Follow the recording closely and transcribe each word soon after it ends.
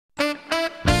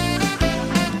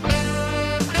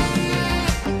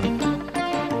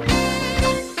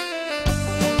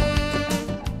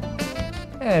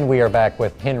And we are back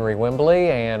with Henry Wimbley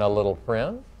and a little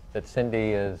friend that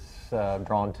Cindy is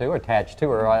drawn to, attached to,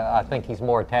 or I think he's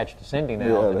more attached to Cindy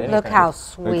now than anything. Look how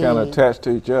sweet. They're kind of attached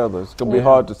to each other. It's going to be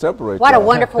hard to separate. What a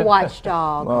wonderful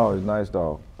watchdog. Oh, he's a nice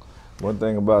dog. One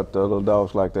thing about little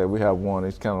dogs like that, we have one,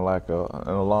 he's kind of like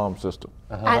an alarm system.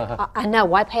 I know.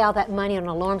 Why pay all that money on an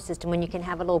alarm system when you can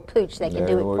have a little pooch that can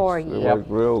do it for you? It works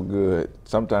real good,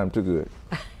 sometimes too good.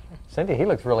 Cindy, he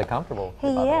looks really comfortable. He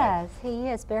is very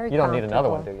comfortable. You don't need another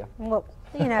one, do you? Well,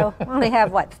 you know, I only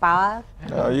have, what, 5?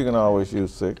 No, you can always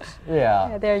use 6.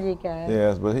 Yeah. There you go.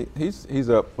 Yes, but he's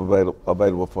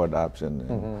available for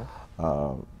adoption.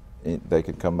 And, they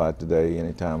can come by today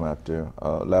anytime after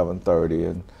 11:30,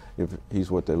 and if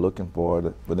he's what they're looking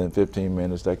for, within 15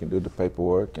 minutes they can do the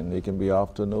paperwork and he can be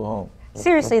off to a new home.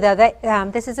 Seriously though,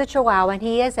 this is a Chihuahua and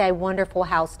he is a wonderful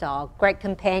house dog, great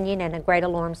companion and a great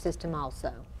alarm system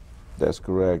also. That's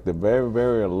correct. They're very,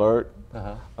 very alert.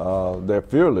 They're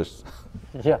fearless.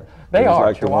 Yeah, they are.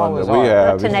 Like the one that we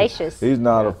have. Tenacious. He's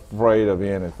not afraid of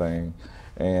anything.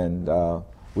 And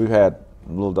we've had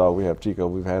a little dog, we have Chico,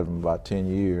 we've had him about 10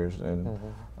 years. And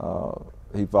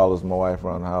he follows my wife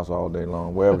around the house all day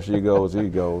long. Wherever she goes, he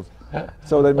goes.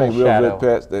 So they make real good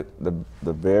pets. The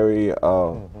very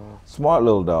smart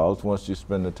little dogs, once you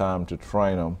spend the time to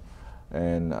train them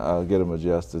and get them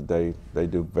adjusted, they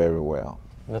do very well.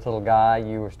 This little guy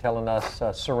you were telling us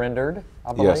surrendered,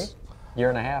 I believe? Yes. Year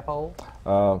and a half old?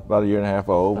 About a year and a half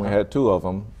old. We had 2 of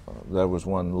them. There was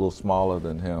one a little smaller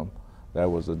than him that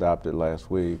was adopted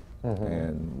last week,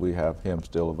 and we have him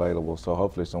still available, so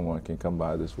hopefully someone can come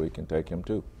by this week and take him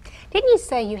too. Didn't you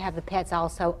say you have the pets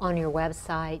also on your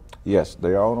website? Yes,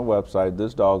 they are on a website.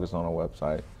 This dog is on a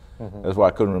website. That's why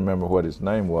I couldn't remember what his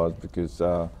name was, because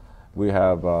we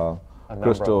have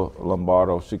Crystal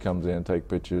Lombardo. She comes in, take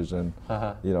pictures, and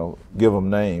you know, give them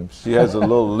names. She has a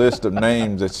little list of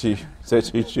names that she said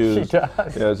she chooses. She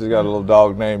does. Yeah, she's got a little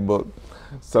dog name book.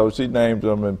 So she names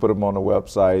them and put them on the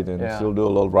website, and she'll do a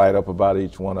little write-up about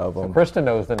each one of them. So Krista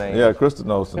knows the name. Yeah, Krista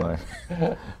knows the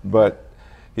name. But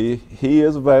he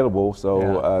is available,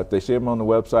 so if they see him on the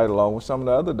website along with some of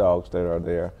the other dogs that are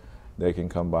there, they can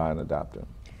come by and adopt him.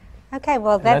 Okay,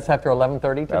 well that's after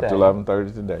 11:30 today. After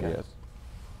 11:30 today, yes.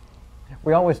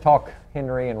 We always talk,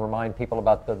 Henry, and remind people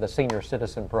about the senior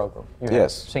citizen program. You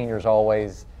have seniors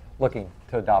always looking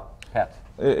to adopt pets.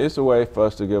 It's a way for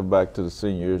us to give back to the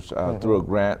seniors through a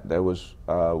grant that was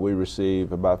we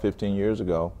received about 15 years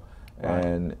ago,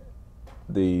 and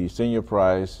the senior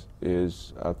price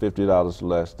is $50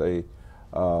 less. They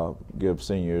give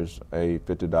seniors a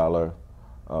 $50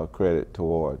 credit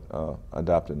toward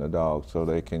adopting a dog, so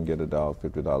they can get a dog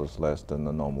 $50 less than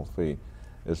the normal fee,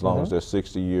 as long as they're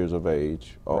 60 years of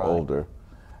age or older,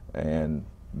 and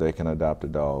they can adopt a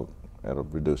dog at a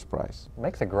reduced price.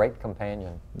 Makes a great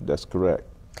companion. That's correct.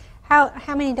 How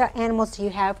many animals do you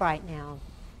have right now?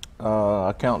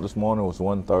 Our count this morning was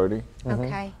 130.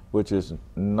 Okay. Which is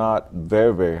not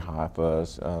very, very high for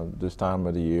us. This time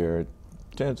of the year, it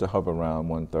tends to hover around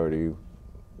 130,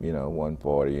 you know,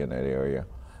 140 in that area.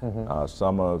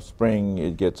 Summer, spring,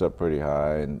 it gets up pretty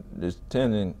high, and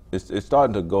it's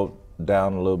starting to go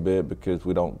down a little bit because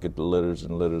we don't get the litters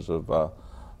and litters of,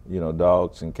 you know,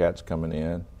 dogs and cats coming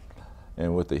in.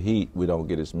 And with the heat, we don't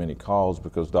get as many calls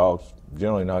because dogs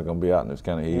generally not going to be out in this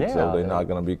kind of heat, so they're not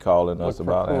going to be calling us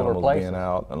about animals being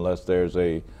out unless there's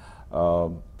a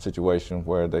situation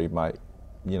where they might,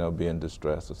 you know, be in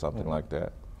distress or something like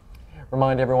that.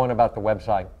 Remind everyone about the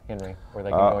website, Henry, where they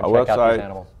can go and check out these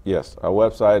animals. Yes, our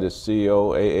website is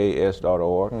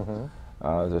coaas.org.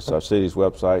 That's our city's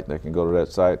website. They can go to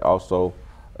that site. Also,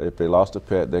 if they lost a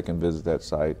pet, they can visit that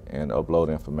site and upload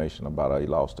information about a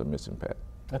lost or missing pet.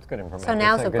 That's good information. So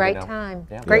now's a great time.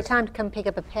 Yeah. Great time to come pick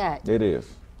up a pet. It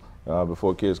is.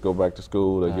 Before kids go back to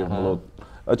school, they give them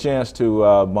a chance to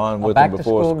bond with them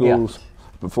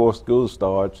before school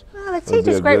starts. Well, it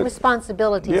teaches great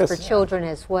responsibilities for children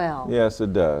as well. Yes,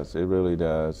 it does. It really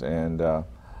does. And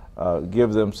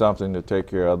give them something to take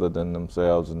care of other than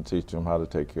themselves and teach them how to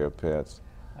take care of pets.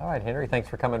 All right, Henry, thanks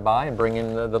for coming by and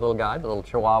bringing the little guy, the little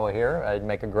Chihuahua here. It'd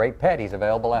make a great pet. He's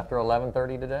available after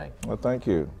 11:30 today. Well, thank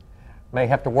you. May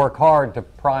have to work hard to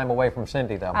pry him away from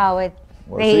Cindy, though. Oh,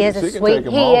 he is a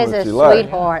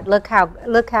sweetheart. Look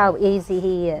how easy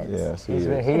he is. Yes,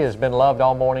 he has been loved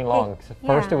all morning long.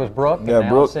 First it was Brooke, and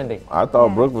now Cindy. I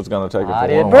thought Brooke was going to take it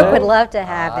for one. Brooke would love to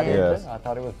have him. Yes. I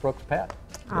thought it was Brooke's pet.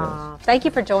 Thank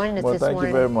you for joining us this morning. Thank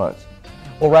you very much.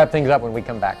 We'll wrap things up when we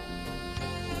come back.